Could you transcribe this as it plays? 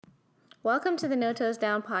Welcome to the No Toes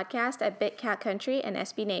Down podcast at Bit Cat Country and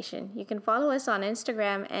SB Nation. You can follow us on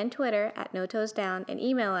Instagram and Twitter at No Toes Down and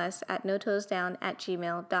email us at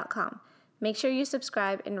notoesdown@gmail.com. Make sure you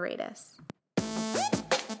subscribe and rate us.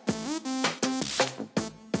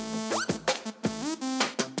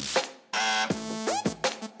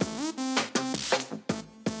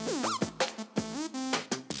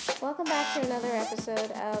 Welcome back to another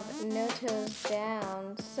episode of No Toes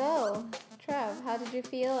Down. So, Trev, how did you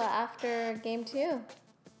feel after game 2?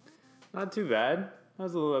 Not too bad. I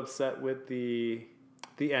was a little upset with the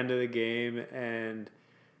end of the game and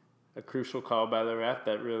a crucial call by the ref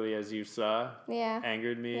that really, as you saw,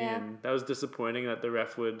 angered me. Yeah. And that was disappointing that the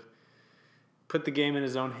ref would put the game in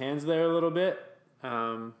his own hands there a little bit.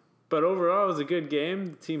 But overall, it was a good game.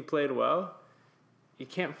 The team played well. You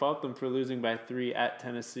can't fault them for losing by 3 at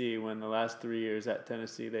Tennessee when the last 3 years at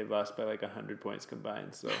Tennessee they've lost by like 100 points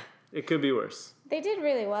combined. So it could be worse. They did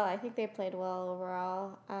really well. I think they played well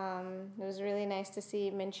overall. It was really nice to see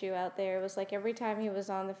Minshew out there. It was like every time he was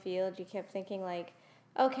on the field, you kept thinking like,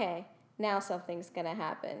 okay, now something's going to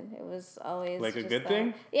happen. It was always like just a good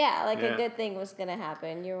thing? Yeah, a good thing was going to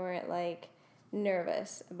happen. You weren't like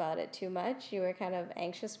nervous about it too much. You were kind of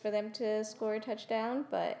anxious for them to score a touchdown,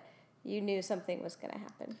 but you knew something was going to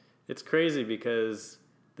happen. It's crazy because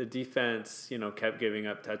the defense, kept giving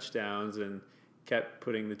up touchdowns and kept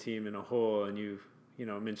putting the team in a hole, and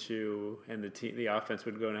Minshew and the offense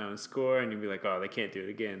would go down and score, and you'd be like, oh, they can't do it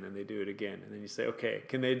again, and they do it again, and then you say, okay,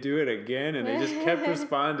 can they do it again? And they just kept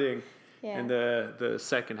responding, and the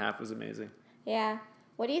second half was amazing. Yeah.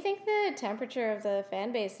 What do you think the temperature of the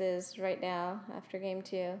fan base is right now after game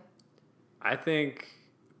 2? I think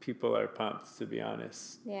people are pumped, to be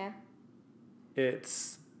honest. Yeah.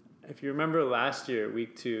 If you remember last year,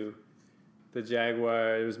 week 2, it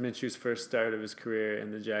was Minshew's first start of his career,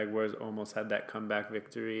 and the Jaguars almost had that comeback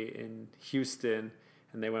victory in Houston,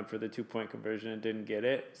 and they went for the 2-point conversion and didn't get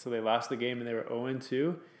it. So they lost the game, and they were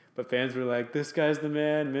 0-2. But fans were like, this guy's the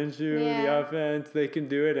man, Minshew, the offense, they can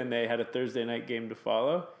do it. And they had a Thursday night game to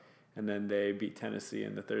follow, and then they beat Tennessee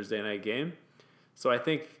in the Thursday night game. So I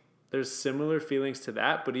think there's similar feelings to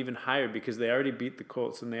that, but even higher because they already beat the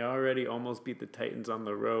Colts, and they already almost beat the Titans on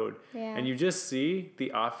the road. Yeah. And you just see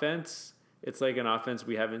the offense. It's like an offense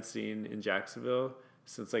we haven't seen in Jacksonville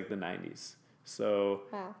since like the 90s. So,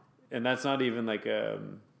 wow. And that's not even like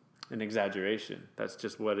an exaggeration. That's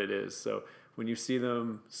just what it is. So when you see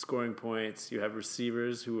them scoring points, you have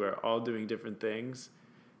receivers who are all doing different things.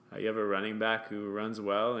 You have a running back who runs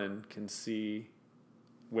well and can see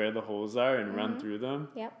where the holes are and run through them.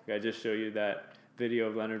 Yep. I just showed you that video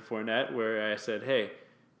of Leonard Fournette where I said, hey,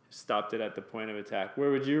 stopped it at the point of attack.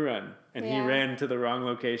 Where would you run? And he ran to the wrong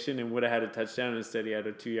location and would have had a touchdown. Instead, he had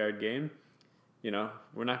a 2-yard gain.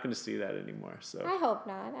 We're not going to see that anymore. So I hope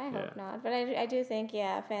not. I hope not. But I do think,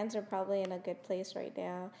 fans are probably in a good place right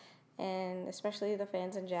now. And especially the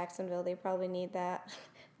fans in Jacksonville, they probably need that,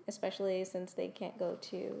 especially since they can't go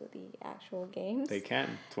to the actual games. They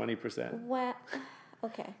can, 20%. Well,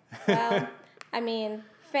 okay. Well,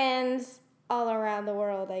 fans all around the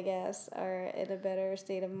world, I guess, are in a better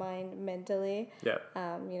state of mind mentally. Yeah.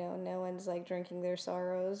 No one's like drinking their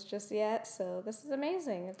sorrows just yet. So this is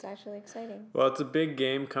amazing. It's actually exciting. Well, it's a big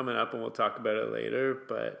game coming up, and we'll talk about it later.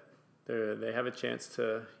 But they have a chance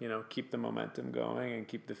to, keep the momentum going and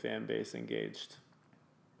keep the fan base engaged.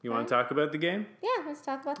 You want to talk about the game? Yeah, let's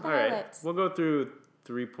talk about the all highlights. Right. We'll go through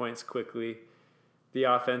 3 points quickly. The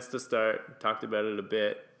offense to start, talked about it a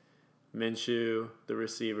bit. Minshew, the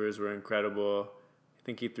receivers were incredible. I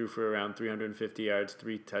think he threw for around 350 yards,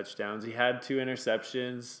 3 touchdowns. He had 2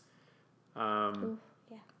 interceptions.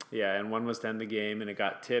 And one was to end the game, and it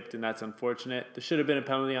got tipped, and that's unfortunate. There should have been a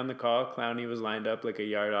penalty on the call. Clowney was lined up like a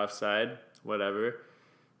yard offside, whatever.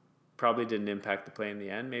 Probably didn't impact the play in the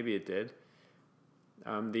end. Maybe it did.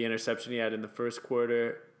 The interception he had in the first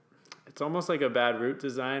quarter, it's almost like a bad route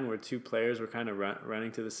design where 2 players were kind of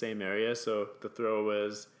running to the same area, so the throw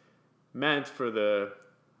was meant for the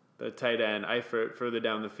tight end, Eifert, further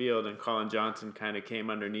down the field, and Colin Johnson kind of came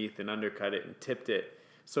underneath and undercut it and tipped it.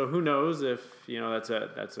 So who knows if, that's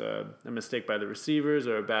a mistake by the receivers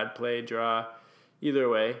or a bad play draw. Either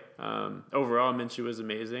way, overall, Minshew was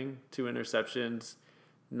amazing. 2 interceptions,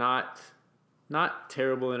 not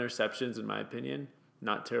terrible interceptions in my opinion,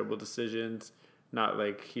 not terrible decisions, not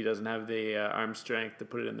like he doesn't have the arm strength to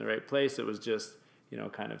put it in the right place. It was just,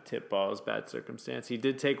 kind of tip balls, bad circumstance. He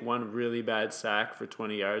did take one really bad sack for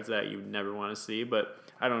 20 yards that you would never want to see, but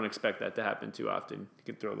I don't expect that to happen too often. He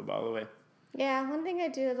could throw the ball away. Yeah, one thing I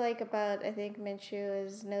do like about, I think, Minshew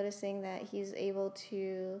is noticing that he's able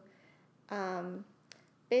to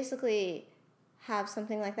basically have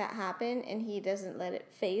something like that happen and he doesn't let it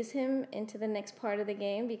phase him into the next part of the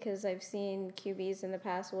game, because I've seen QBs in the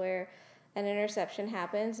past where an interception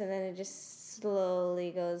happens and then it just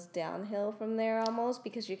slowly goes downhill from there almost,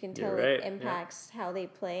 because you can tell it impacts how they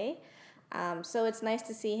play. So it's nice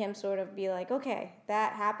to see him sort of be like, okay,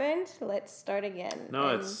 that happened, let's start again. No,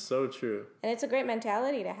 it's so true. And it's a great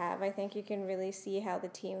mentality to have. I think you can really see how the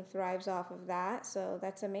team thrives off of that. So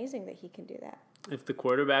that's amazing that he can do that. If the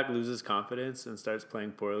quarterback loses confidence and starts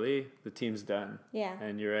playing poorly, the team's done. Yeah.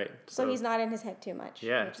 And you're right. So he's not in his head too much.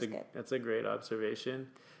 Yeah, that's a great observation.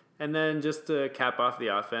 And then just to cap off the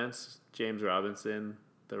offense, James Robinson,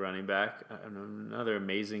 the running back, another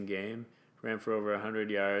amazing game. Ran for over 100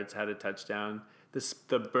 yards, had a touchdown.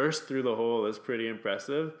 The burst through the hole is pretty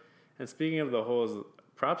impressive. And speaking of the holes,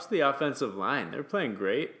 props to the offensive line. They're playing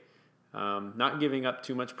great. Not giving up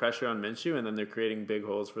too much pressure on Minshew, and then they're creating big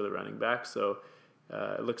holes for the running back. So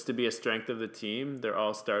it looks to be a strength of the team. They're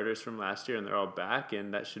all starters from last year, and they're all back,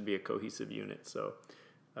 and that should be a cohesive unit. So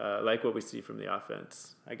like what we see from the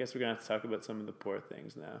offense. I guess we're going to have to talk about some of the poor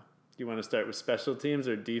things now. Do you want to start with special teams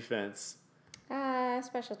or defense?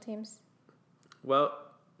 Special teams. Well,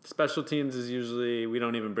 special teams is usually, we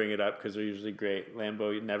don't even bring it up because they're usually great.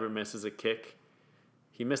 Lambeau never misses a kick.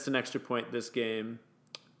 He missed an extra point this game.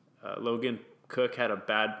 Logan Cook had a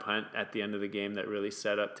bad punt at the end of the game that really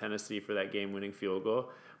set up Tennessee for that game-winning field goal.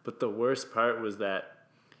 But the worst part was that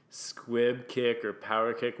squib kick or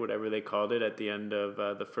power kick, whatever they called it, at the end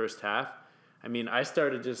of the first half. I mean, I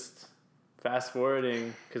started just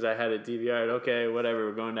fast-forwarding because I had it DVR'd. Okay, whatever,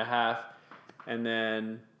 we're going to half. And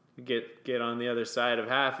then get on the other side of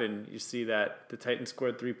half, and you see that the Titans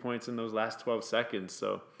scored 3 points in those last 12 seconds.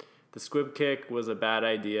 So the squib kick was a bad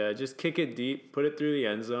idea. Just kick it deep, put it through the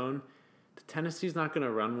end zone. The Tennessee's not going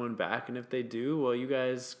to run one back, and if they do, well, you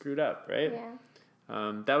guys screwed up, right?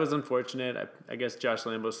 Yeah. That was unfortunate. I guess Josh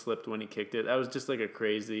Lambeau slipped when he kicked it. That was just like a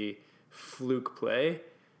crazy fluke play.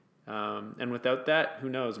 And without that, who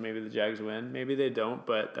knows? Maybe the Jags win. Maybe they don't,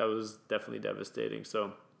 but that was definitely devastating.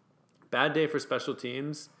 So bad day for special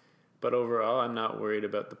teams. But overall, I'm not worried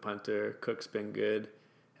about the punter. Cook's been good,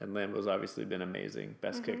 and Lambeau's obviously been amazing.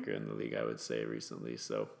 Best kicker in the league, I would say, recently.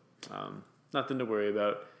 So nothing to worry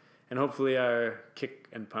about. And hopefully our kick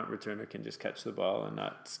and punt returner can just catch the ball and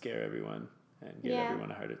not scare everyone and give everyone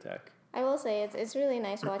a heart attack. I will say it's really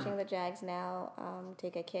nice watching the Jags now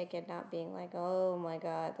take a kick and not being like, oh, my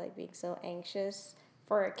God, like being so anxious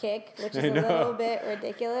for a kick, which is a little bit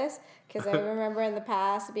ridiculous, because I remember in the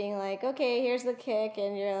past being like, okay, here's the kick,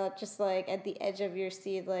 and you're just like at the edge of your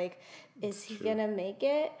seat, like, is he gonna make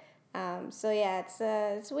it? So yeah,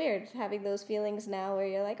 it's weird having those feelings now where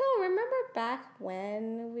you're like, oh, remember back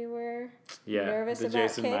when we were nervous about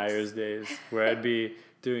kicks? The Jason Myers days where I'd be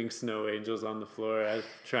doing snow angels on the floor as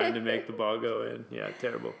trying to make the ball go in. Yeah,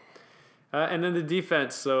 terrible. And then the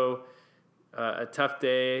defense. So a tough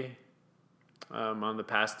day. On the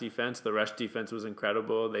pass defense, the rush defense was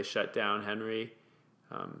incredible. They shut down Henry,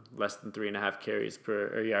 less than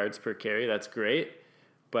 3.5 yards per carry. That's great,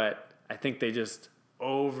 but I think they just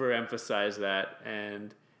overemphasized that,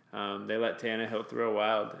 and they let Tannehill throw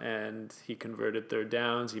wild, and he converted third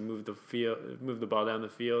downs. He moved the ball down the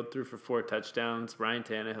field, threw for 4 touchdowns. Ryan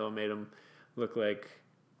Tannehill made him look like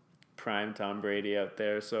prime Tom Brady out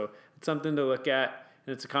there. So it's something to look at.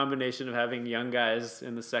 And it's a combination of having young guys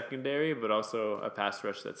in the secondary, but also a pass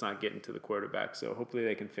rush that's not getting to the quarterback. So hopefully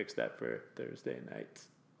they can fix that for Thursday night.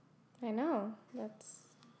 I know. That's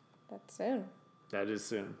soon. That is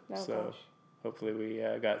soon. Oh, so gosh. Hopefully we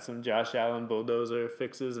got some Josh Allen bulldozer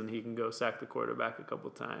fixes and he can go sack the quarterback a couple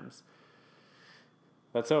times.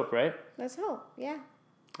 Let's hope, right? Let's hope, yeah.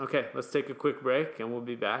 Okay, let's take a quick break and we'll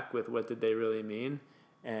be back with What Did They Really Mean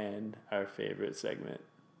and our favorite segment.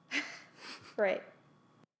 Right.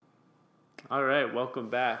 All right, welcome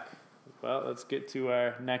back. Well, let's get to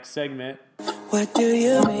our next segment. What do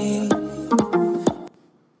you mean?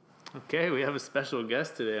 Okay, we have a special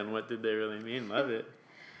guest today on What Did They Really Mean. Love it.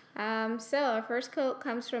 So our first quote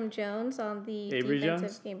comes from Jones on the Avery defensive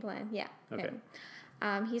Jones? game plan. Yeah. Okay.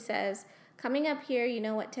 Him. He says, coming up here, you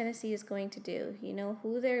know what Tennessee is going to do. You know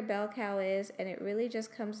who their bell cow is, and it really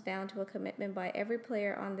just comes down to a commitment by every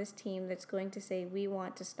player on this team that's going to say, we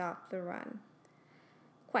want to stop the run.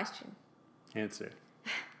 Question. Answer.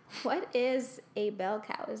 What is a bell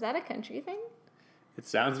cow? Is that a country thing? It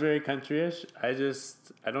sounds very countryish.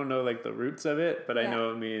 I don't know like the roots of it, but I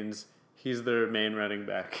know it means he's their main running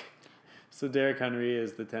back. So Derrick Henry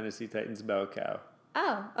is the Tennessee Titans bell cow.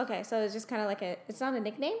 Oh, okay. So it's just kind of like it's not a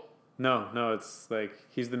nickname? No, it's like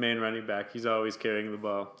he's the main running back. He's always carrying the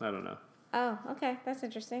ball. I don't know. Oh, okay. That's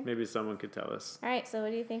interesting. Maybe someone could tell us. All right. So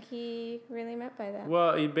what do you think he really meant by that?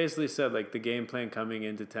 Well, he basically said like the game plan coming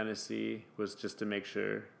into Tennessee was just to make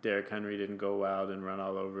sure Derrick Henry didn't go wild and run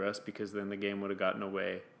all over us, because then the game would have gotten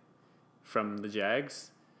away from the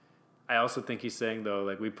Jags. I also think he's saying, though,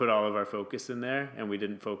 like we put all of our focus in there and we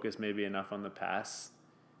didn't focus maybe enough on the pass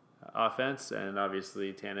offense, and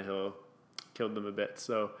obviously Tannehill killed them a bit.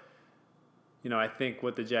 So, I think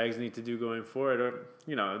what the Jags need to do going forward, or,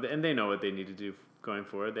 and they know what they need to do going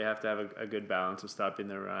forward, they have to have a good balance of stopping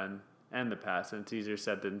the run and the pass. And it's easier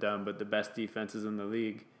said than done, but the best defenses in the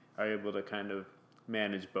league are able to kind of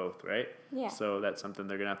manage both, right? Yeah. So that's something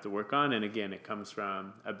they're going to have to work on. And again, it comes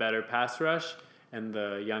from a better pass rush and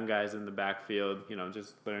the young guys in the backfield,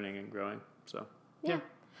 just learning and growing. So, yeah.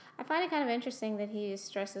 I find it kind of interesting that he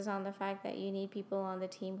stresses on the fact that you need people on the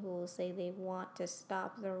team who will say they want to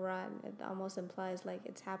stop the run. It almost implies like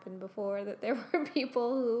it's happened before, that there were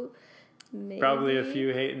people who maybe... Probably a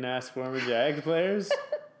few hating-ass former Jags players.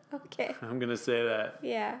 Okay. I'm going to say that.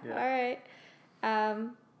 Yeah. All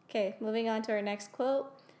right. Okay, moving on to our next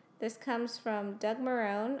quote. This comes from Doug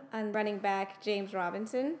Marrone on running back James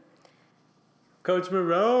Robinson. Coach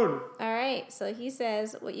Marrone. All right, so he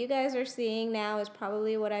says, what you guys are seeing now is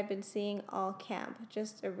probably what I've been seeing all camp.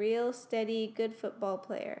 Just a real steady, good football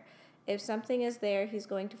player. If something is there, he's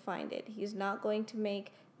going to find it. He's not going to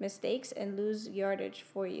make mistakes and lose yardage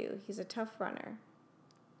for you. He's a tough runner.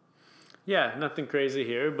 Yeah, nothing crazy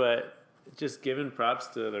here, but just giving props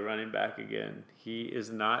to the running back again. He is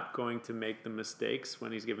not going to make the mistakes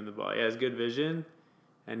when he's given the ball. He has good vision,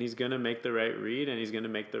 and he's going to make the right read, and he's going to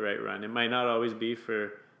make the right run. It might not always be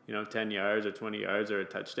for, 10 yards or 20 yards or a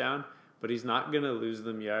touchdown, but he's not going to lose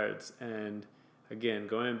them yards. And again,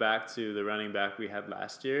 going back to the running back we had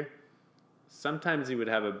last year, sometimes he would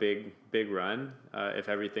have a big run if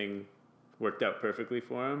everything worked out perfectly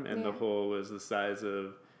for him and the hole was the size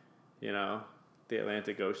of, the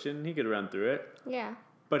Atlantic Ocean. He could run through it. Yeah.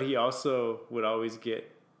 But he also would always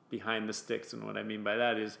get behind the sticks. And what I mean by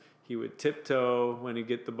that is he would tiptoe when he'd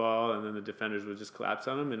get the ball, and then the defenders would just collapse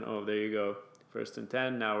on him. And, there you go. 1st and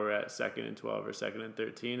 10. Now we're at 2nd and 12 or 2nd and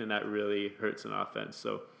 13. And that really hurts an offense.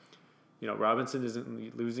 So, Robinson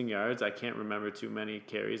isn't losing yards. I can't remember too many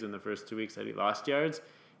carries in the first 2 weeks that he lost yards.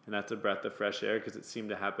 And that's a breath of fresh air because it seemed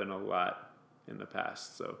to happen a lot in the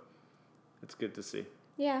past. So it's good to see.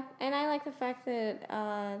 Yeah, and I like the fact that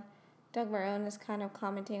Doug Marrone is kind of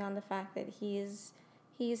commenting on the fact that he's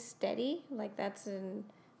steady. Like, that's a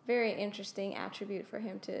very interesting attribute for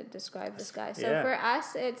him to describe this guy. So for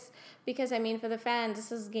us, it's because, for the fans,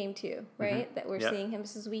 this is game 2, right? Mm-hmm. That we're seeing him.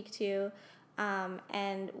 This is week 2.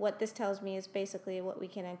 And what this tells me is basically what we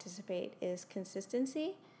can anticipate is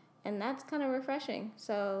consistency. And that's kind of refreshing.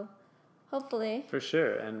 So hopefully. For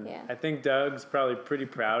sure. And I think Doug's probably pretty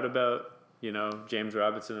proud about, James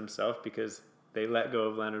Robinson himself, because they let go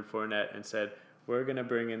of Leonard Fournette and said, we're going to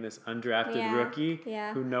bring in this undrafted rookie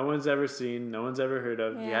who no one's ever seen, no one's ever heard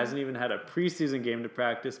of. Yeah. He hasn't even had a preseason game to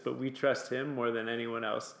practice, but we trust him more than anyone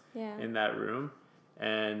else in that room.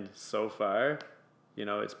 And so far,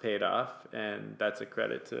 it's paid off, and that's a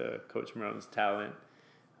credit to Coach Marrone's talent.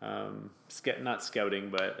 Not scouting,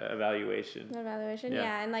 but evaluation.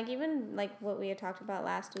 Yeah. And even what we had talked about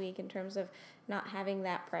last week in terms of not having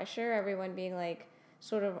that pressure, everyone being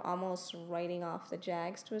sort of almost writing off the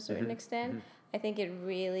Jags to a certain extent. Mm-hmm. I think it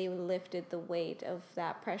really lifted the weight of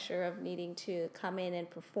that pressure of needing to come in and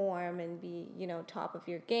perform and be, top of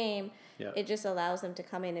your game. Yeah. It just allows them to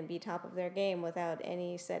come in and be top of their game without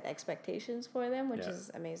any set expectations for them, which is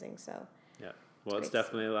amazing. So yeah. Well, it's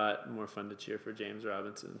definitely a lot more fun to cheer for James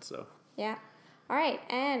Robinson. So yeah. All right,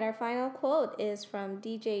 and our final quote is from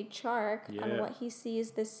DJ Chark on what he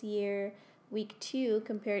sees this year, week 2,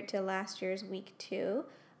 compared to last year's week 2,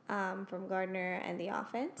 from Gardner and the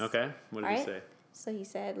offense. Okay, what did he say? So he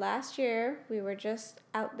said, last year we were just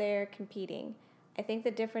out there competing. I think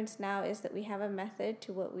the difference now is that we have a method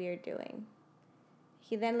to what we are doing.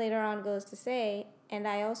 He then later on goes to say, and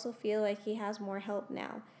I also feel like he has more help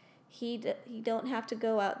now. He don't have to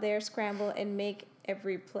go out there, scramble, and make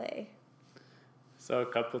every play. So a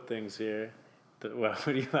couple things here. What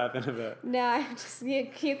are you laughing about? No, I'm just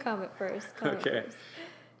you comment first. Okay.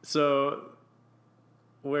 So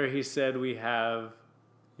where he said we have,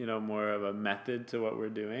 more of a method to what we're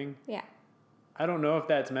doing. Yeah. I don't know if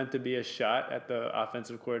that's meant to be a shot at the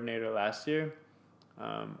offensive coordinator last year,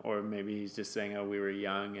 or maybe he's just saying, we were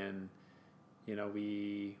young and,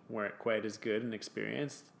 we weren't quite as good and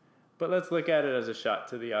experienced. But let's look at it as a shot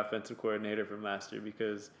to the offensive coordinator from last year,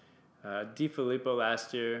 because DeFilippo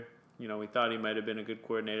last year, we thought he might have been a good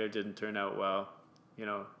coordinator, didn't turn out well.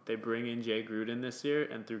 they bring in Jay Gruden this year,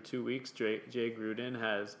 and through 2 weeks, Jay Gruden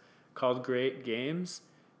has called great games.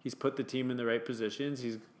 He's put the team in the right positions.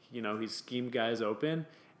 He's schemed guys open,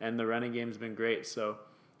 and the running game's been great. So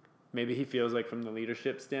maybe he feels like from the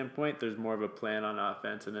leadership standpoint, there's more of a plan on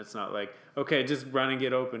offense, and it's not like, okay, just run and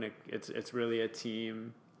get open. It's really a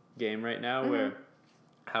team game right now where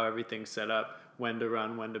how everything's set up, when to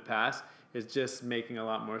run, when to pass, is just making a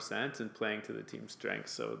lot more sense and playing to the team's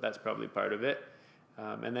strengths. So that's probably part of it.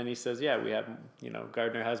 And then he says, we have,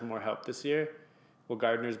 Gardner has more help this year. Well,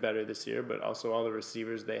 Gardner's better this year, but also all the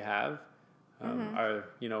receivers they have are,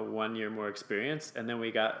 1 year more experienced. And then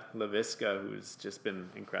we got LaVisca, who's just been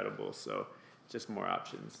incredible. So just more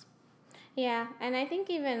options. Yeah, and I think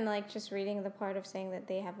even just reading the part of saying that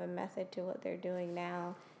they have a method to what they're doing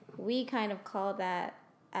now, we kind of called that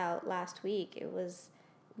out last week. It was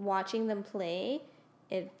watching them play,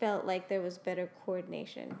 it felt like there was better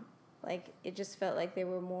coordination. It just felt like they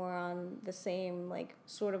were more on the same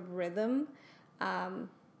sort of rhythm,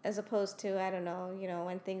 as opposed to, I don't know,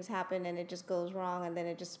 when things happen and it just goes wrong and then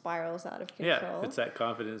it just spirals out of control. Yeah, it's that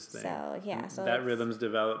confidence thing. So that rhythm's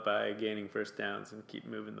developed by gaining first downs and keep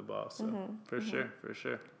moving the ball. So for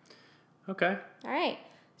sure. Okay. All right.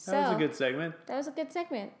 That was a good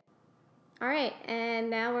segment. All right, and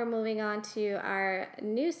now we're moving on to our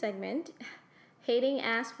new segment, Hating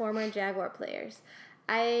Ass Former Jaguar Players.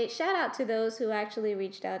 I shout out to those who actually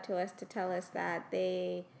reached out to us to tell us that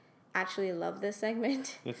they actually love this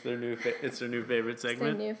segment. It's their new favorite segment. It's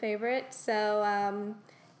their new favorite. So,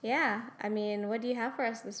 what do you have for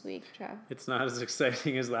us this week, Trev? It's not as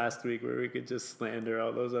exciting as last week where we could just slander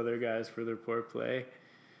all those other guys for their poor play.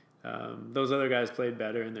 Those other guys played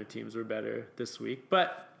better and their teams were better this week.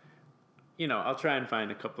 But, I'll try and find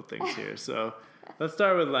a couple things here. So let's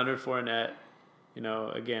start with Leonard Fournette.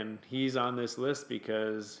 Again, he's on this list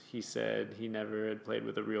because he said he never had played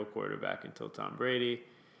with a real quarterback until Tom Brady.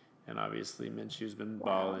 And obviously Minshew's been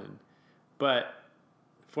balling. But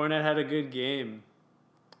Fournette had a good game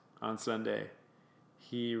on Sunday.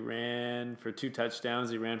 He ran for 2 touchdowns.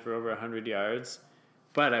 He ran for over 100 yards.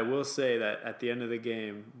 But I will say that at the end of the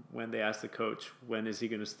game, when they asked the coach, when is he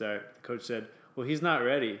going to start, the coach said, well, he's not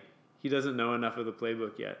ready. He doesn't know enough of the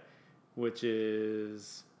playbook yet, which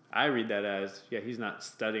is, I read that as, he's not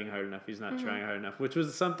studying hard enough. He's not trying hard enough, which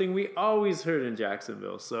was something we always heard in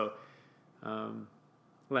Jacksonville. So,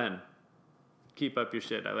 Len, keep up your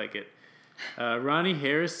shit. I like it. Ronnie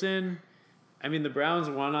Harrison, the Browns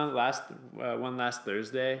won last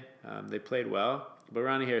Thursday. They played well, but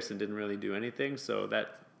Ronnie Harrison didn't really do anything, so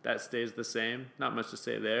that stays the same. Not much to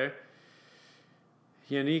say there.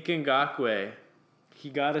 Yannick Ngakoue, he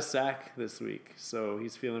got a sack this week, so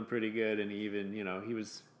he's feeling pretty good, and he even, he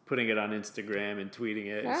was putting it on Instagram and tweeting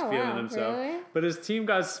it. He's feeling himself. Really? But his team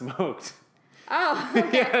got smoked. Oh,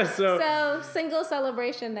 okay. Yeah, so single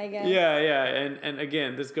celebration, I guess. Yeah, and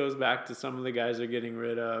again, this goes back to some of the guys they're getting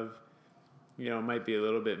rid of, might be a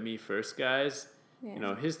little bit me first guys.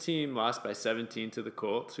 Yeah. His team lost by 17 to the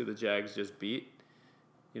Colts, who the Jags just beat.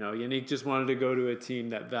 Yannick just wanted to go to a team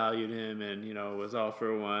that valued him and, was all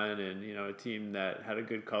for one and, a team that had a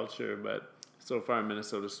good culture, but so far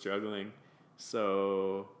Minnesota's struggling.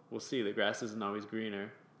 So we'll see. The grass isn't always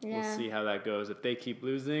greener. Yeah. We'll see how that goes. If they keep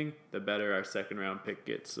losing, the better our second-round pick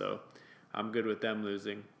gets. So I'm good with them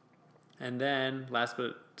losing. And then, last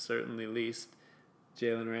but certainly least,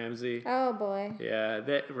 Jalen Ramsey. Oh, boy. Yeah,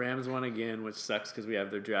 that Rams won again, which sucks because we have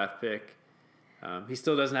their draft pick. He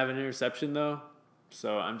still doesn't have an interception, though.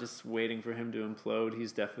 So I'm just waiting for him to implode.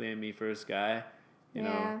 He's definitely a me-first guy. You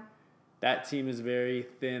know, that team is very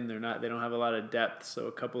thin. They don't have a lot of depth, so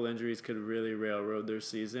a couple injuries could really railroad their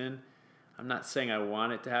season. I'm not saying I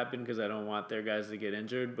want it to happen because I don't want their guys to get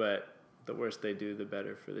injured, but the worse they do, the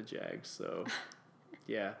better for the Jags. So,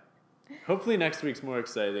 yeah. Hopefully next week's more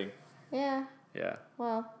exciting. Yeah. Yeah.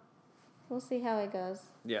 Well, we'll see how it goes.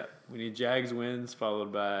 Yeah. We need Jags wins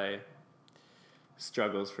followed by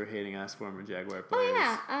struggles for hating us former Jaguar players.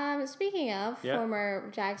 Oh, yeah. Speaking of former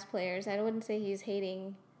Jags players, I wouldn't say he's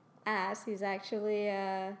hating us. He's actually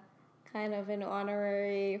kind of an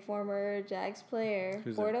honorary former Jags player.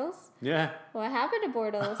 Who's Bortles? That? Yeah. What happened to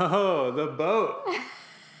Bortles? Oh, the boat.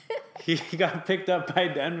 He got picked up by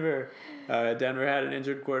Denver. Denver had an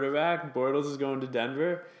injured quarterback. Bortles is going to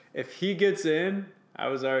Denver. If he gets in, I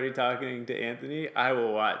was already talking to Anthony, I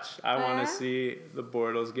will watch. I want to see the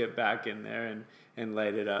Bortles get back in there and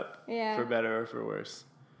light it up, for better or for worse.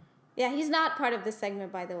 Yeah, he's not part of this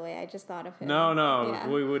segment, by the way. I just thought of him. No, yeah.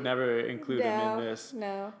 We would never include him in this.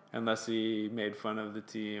 No. Unless he made fun of the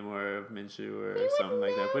team or of Minshew or something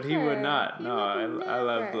like that. But he would not. I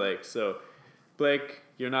love Blake. So Blake,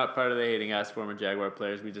 you're not part of the Hating Ass former Jaguar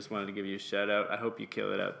players. We just wanted to give you a shout out. I hope you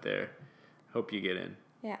kill it out there. Hope you get in.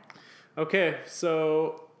 Yeah. Okay,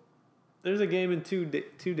 so there's a game in 2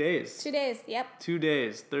 days. 2 days. Yep. 2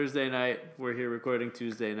 days. Thursday night. We're here recording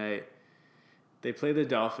Tuesday night. They play the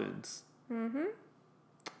Dolphins. Mm-hmm.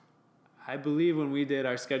 I believe when we did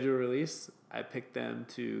our schedule release, I picked them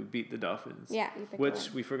to beat the Dolphins. Yeah, you picked which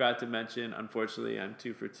one. we forgot to mention. Unfortunately, I'm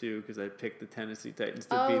 2 for 2 because I picked the Tennessee Titans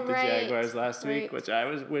to Oh, beat the right. Jaguars last week, Right. which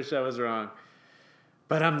wish I was wrong.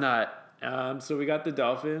 But I'm not. So we got the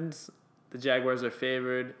Dolphins. The Jaguars are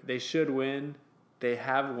favored. They should win. They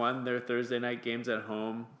have won their Thursday night games at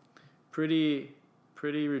home pretty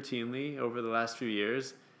routinely over the last few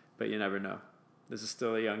years, but you never know. This is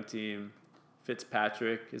still a young team.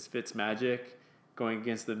 Fitzpatrick is Fitzmagic going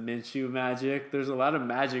against the Minshew Magic. There's a lot of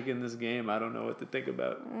magic in this game. I don't know what to think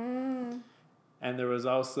about. And there was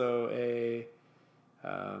also a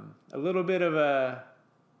little bit of a,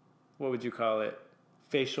 what would you call it,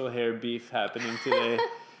 facial hair beef happening today.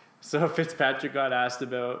 So Fitzpatrick got asked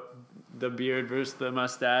about the beard versus the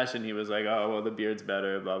mustache, and he was like, oh, well, the beard's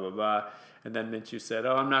better, blah, blah, blah. And then Minshew said,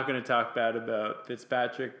 oh, I'm not going to talk bad about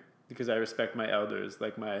Fitzpatrick because I respect my elders,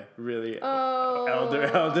 like my really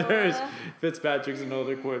elders. Fitzpatrick's an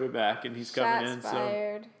older quarterback, and he's coming in.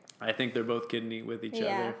 Fired. So I think they're both kidding with each other.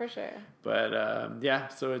 Yeah, for sure. But, yeah,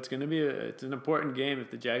 so it's going to be it's an important game.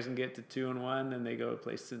 If the Jags can get to 2-1, then they go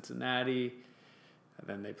play Cincinnati. And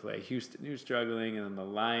then they play Houston, who's struggling, and then the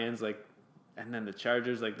Lions, and then the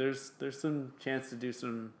Chargers. There's some chance to do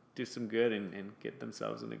some good and get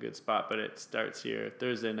themselves in a good spot. But it starts here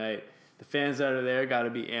Thursday night. The fans that are there got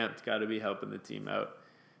to be amped, got to be helping the team out.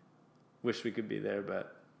 Wish we could be there,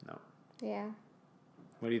 but no. Yeah.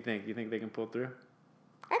 What do you think? You think they can pull through?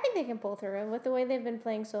 I think they can pull through. With the way they've been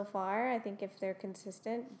playing so far, I think if they're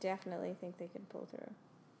consistent, definitely think they can pull through.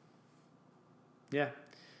 Yeah.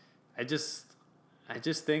 I just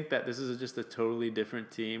think that this is just a totally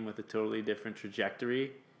different team with a totally different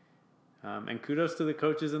trajectory. And kudos to the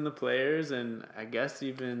coaches and the players, and I guess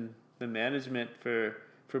even the management for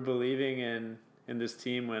believing in this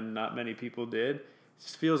team when not many people did. It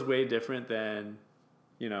just feels way different than,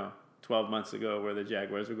 12 months ago where the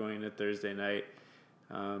Jaguars were going into Thursday night.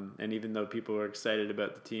 And even though people were excited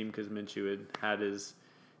about the team because Minshew had his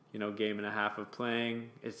game and a half of playing,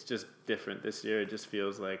 it's just different this year. It just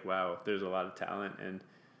feels like, wow, there's a lot of talent. And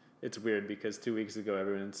it's weird because 2 weeks ago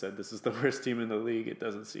everyone said this is the worst team in the league. It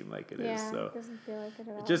doesn't seem like it is. So it doesn't feel like it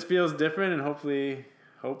at all. it just feels different, and hopefully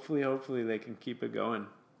they can keep it going.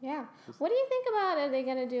 Yeah. What do you think about, are they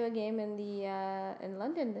going to do a game in in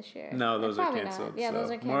London this year? No, those are Probably canceled. Not. Yeah, so those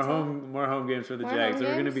are canceled. More home games for the More Jags. home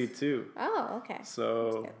There are going to be games? 2. Oh, okay.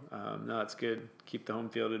 So, no, it's good. Keep the home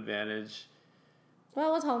field advantage.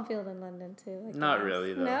 Well, it's home field in London, too. Not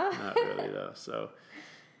really, though. No? Not really, though. So,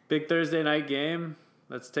 big Thursday night game.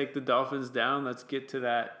 Let's take the Dolphins down. Let's get to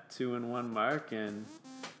that 2-1 mark and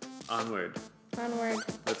onward. Onward.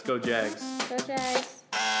 Let's go, Jags. Go Jags.